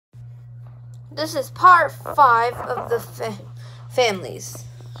This is part 5 of the families.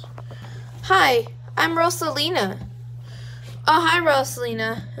 Hi, I'm Rosalina. Oh, hi,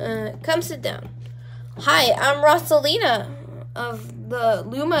 Rosalina. Come sit down. Hi, I'm Rosalina of the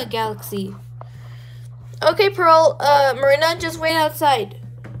Luma Galaxy. Okay, Pearl. Marina, just wait outside.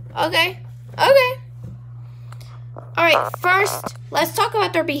 Okay. Alright, first, let's talk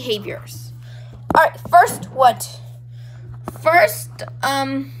about their behaviors. Alright, first, what? First,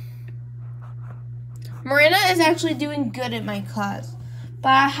 Marina is actually doing good in my class. But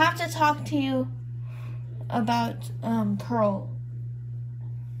I have to talk to you about, Pearl.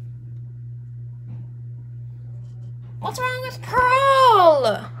 What's wrong with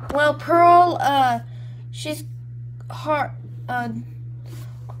Pearl? Well, Pearl, she's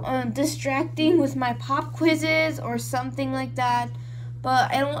distracting with my pop quizzes or something like that.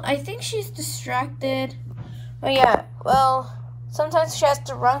 But I think she's distracted. But yeah, well, sometimes she has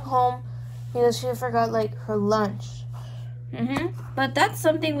to run home because she forgot, like, her lunch. But that's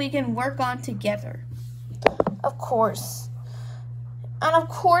something we can work on together. Of course. And of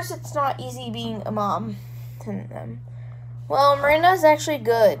course it's not easy being a mom to them. Well, Marina's actually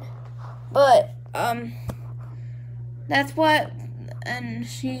good. But, that's what, and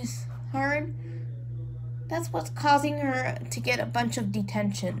she's hard. That's what's causing her to get a bunch of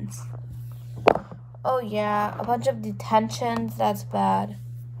detentions. Oh yeah, a bunch of detentions, that's bad.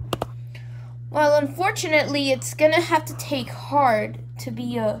 Well, unfortunately, it's gonna have to take hard to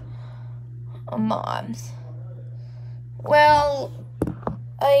be a mom. Well,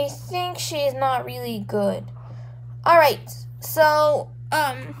 I think she's not really good. Alright, so,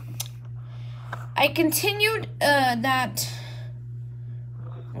 I continued, that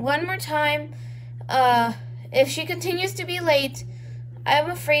one more time. If she continues to be late, I'm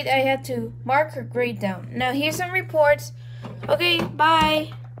afraid I had to mark her grade down. Now, here's some reports. Okay,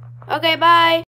 bye. Okay, bye.